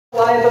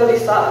Why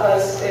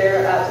bodhisattvas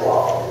stare at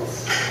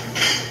walls.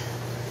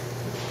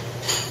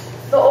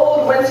 The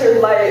old winter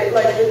light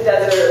like the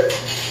desert,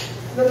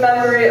 the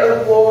memory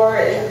of war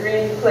in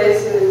green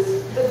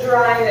places, the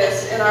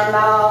dryness in our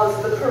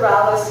mouths, the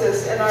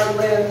paralysis in our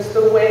limbs,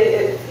 the way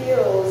it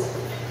feels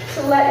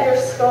to let your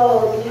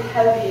skull be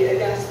heavy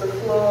against the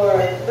floor,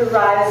 the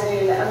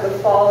rising and the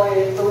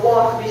falling, the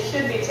walk we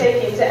should be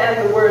taking to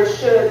end the word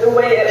should, the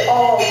way it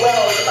all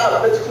wells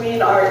up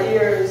between our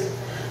ears.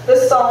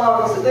 The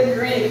songs, the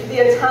grief, the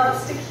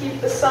attempts to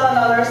keep the sun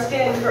on our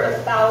skin for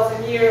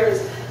 1,000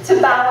 years, to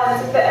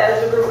balance at the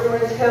edge of a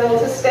ruined hill,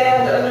 to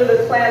stand under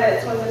the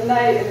planets when the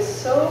night is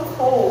so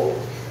cold,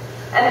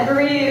 and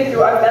breathe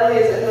through our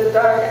bellies in the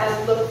dark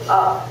and look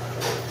up.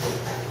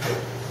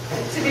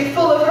 To be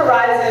full of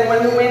horizon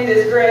when the wind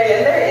is gray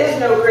and there is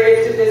no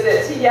grave to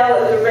visit, to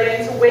yell at the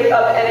rain, to wake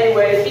up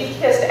anyway, be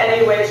kissed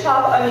anyway,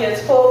 chop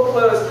onions, fold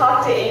clothes,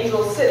 talk to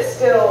angels, sit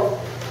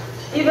still.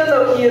 Even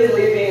though he is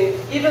leaving,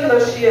 even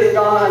though she is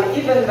gone,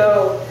 even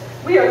though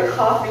we are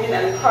coughing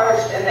and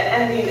parched and the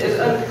ending is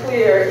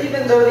unclear,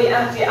 even though the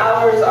empty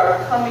hours are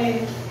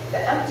coming, the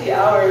empty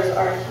hours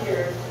are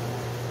here.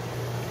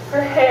 Her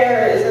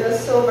hair is in a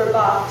silver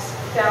box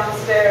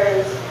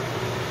downstairs.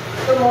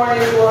 The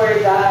morning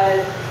glory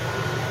died.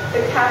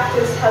 The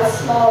cactus has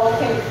small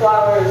pink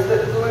flowers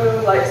that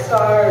bloom like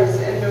stars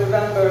in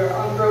November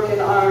on broken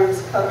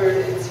arms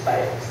covered in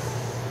spikes.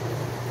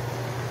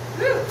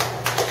 Woo.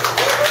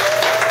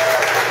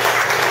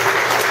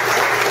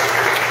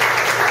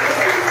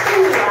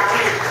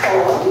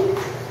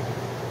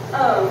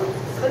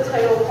 It's the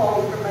title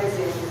poem for my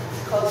zine.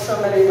 It's called So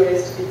Many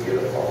Ways to Be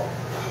Beautiful.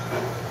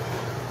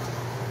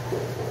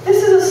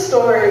 This is a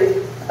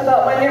story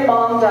about when your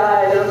mom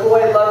died and a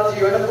boy loved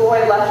you and a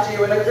boy left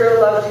you and a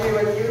girl loved you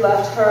and you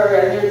left her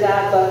and your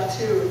dad left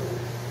too.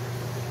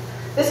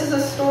 This is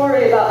a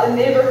story about the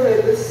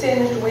neighborhood with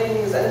singed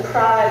wings and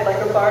pride like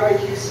a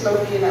barbecue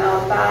smoking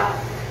out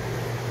back.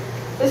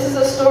 This is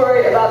a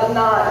story about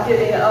not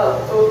giving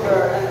up over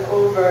and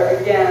over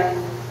again.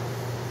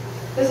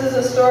 This is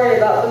a story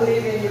about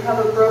believing you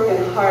have a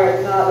broken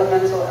heart, not a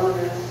mental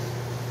illness.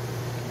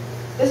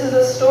 This is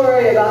a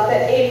story about the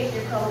ache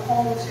you come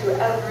home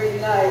to every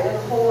night and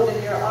hold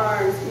in your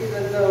arms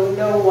even though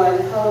no one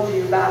held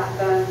you back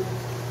then.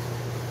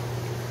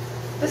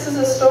 This is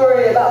a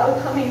story about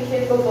becoming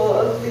capable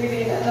of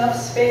leaving enough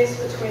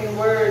space between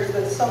words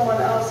that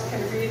someone else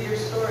can read your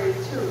story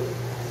too.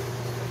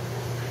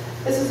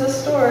 This is a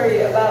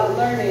story about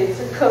learning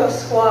to cook,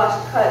 squash,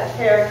 cut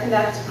hair,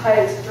 connect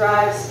pipes,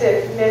 drive,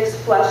 stick, mix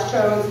flesh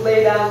tones,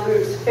 lay down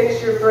loops,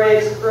 fix your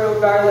brakes, grow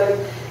garlic,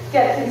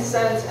 get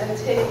consent, and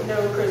take no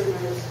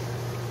prisoners.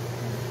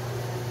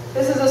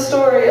 This is a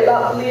story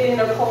about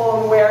bleeding a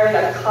poem, wearing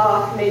a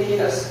cock,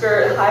 making a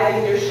skirt,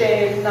 hiding your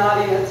shame,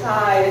 knotting a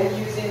tie, and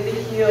using the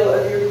heel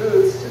of your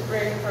boots to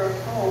bring her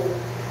home.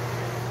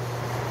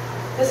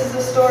 This is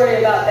a story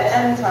about the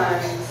end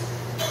times,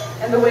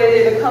 and the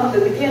way they become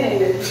the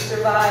beginning if you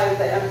survive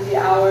the empty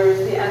hours,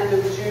 the end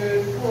of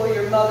June, pull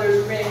your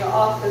mother's ring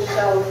off the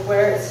shelf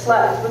where it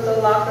slept with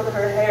a lock of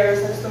her hair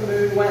since the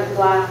moon went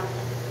black,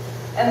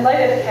 and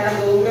light a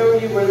candle, know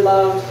you were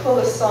loved, pull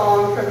a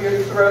song from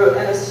your throat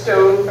and a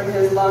stone from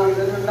his lungs,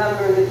 and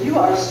remember that you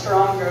are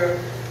stronger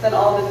than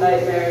all the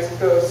nightmares,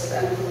 ghosts,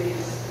 and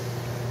police.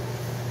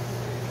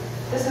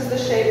 This is the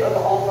shape of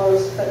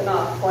almost, but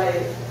not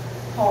quite,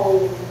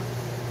 home,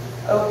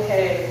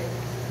 okay.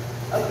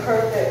 A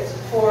perfect,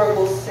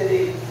 horrible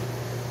city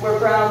where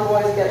brown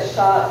boys get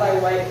shot by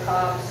white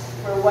cops,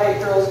 where white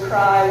girls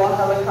cry while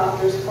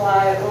helicopters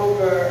fly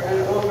over and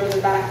over the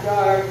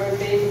backyard, where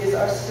babies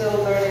are still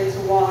learning to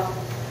walk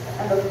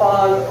and the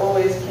fog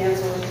always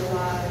cancels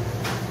July.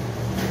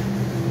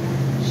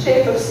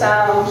 Shape of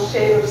sound,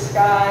 shape of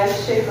sky,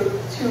 shape of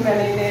too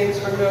many names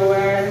for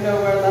nowhere and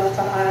nowhere left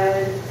to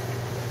hide.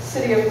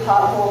 City of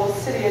potholes,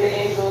 city of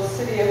angels,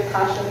 city of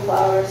passion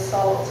flowers,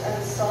 salt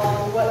and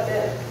song. What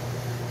if?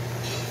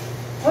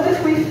 What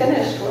if we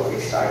finished what we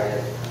started?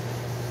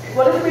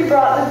 What if we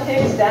brought the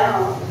pigs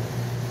down?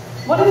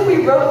 What if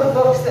we wrote the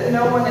books that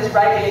no one is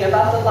writing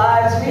about the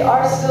lives we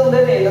are still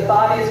living, the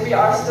bodies we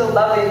are still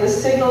loving, the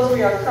signals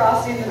we are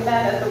crossing, the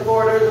men at the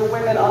border, the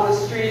women on the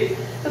street,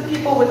 the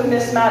people with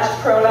mismatched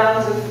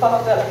pronouns and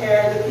fucked up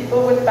hair, the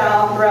people with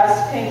bound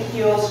breasts, pink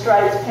heels,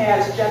 striped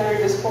pants,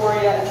 gender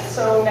dysphoria, and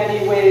so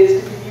many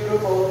ways to be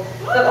beautiful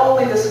that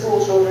only the school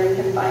children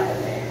can find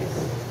their names.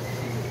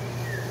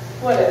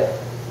 What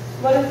if?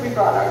 What if we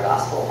brought our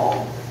gospel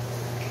home?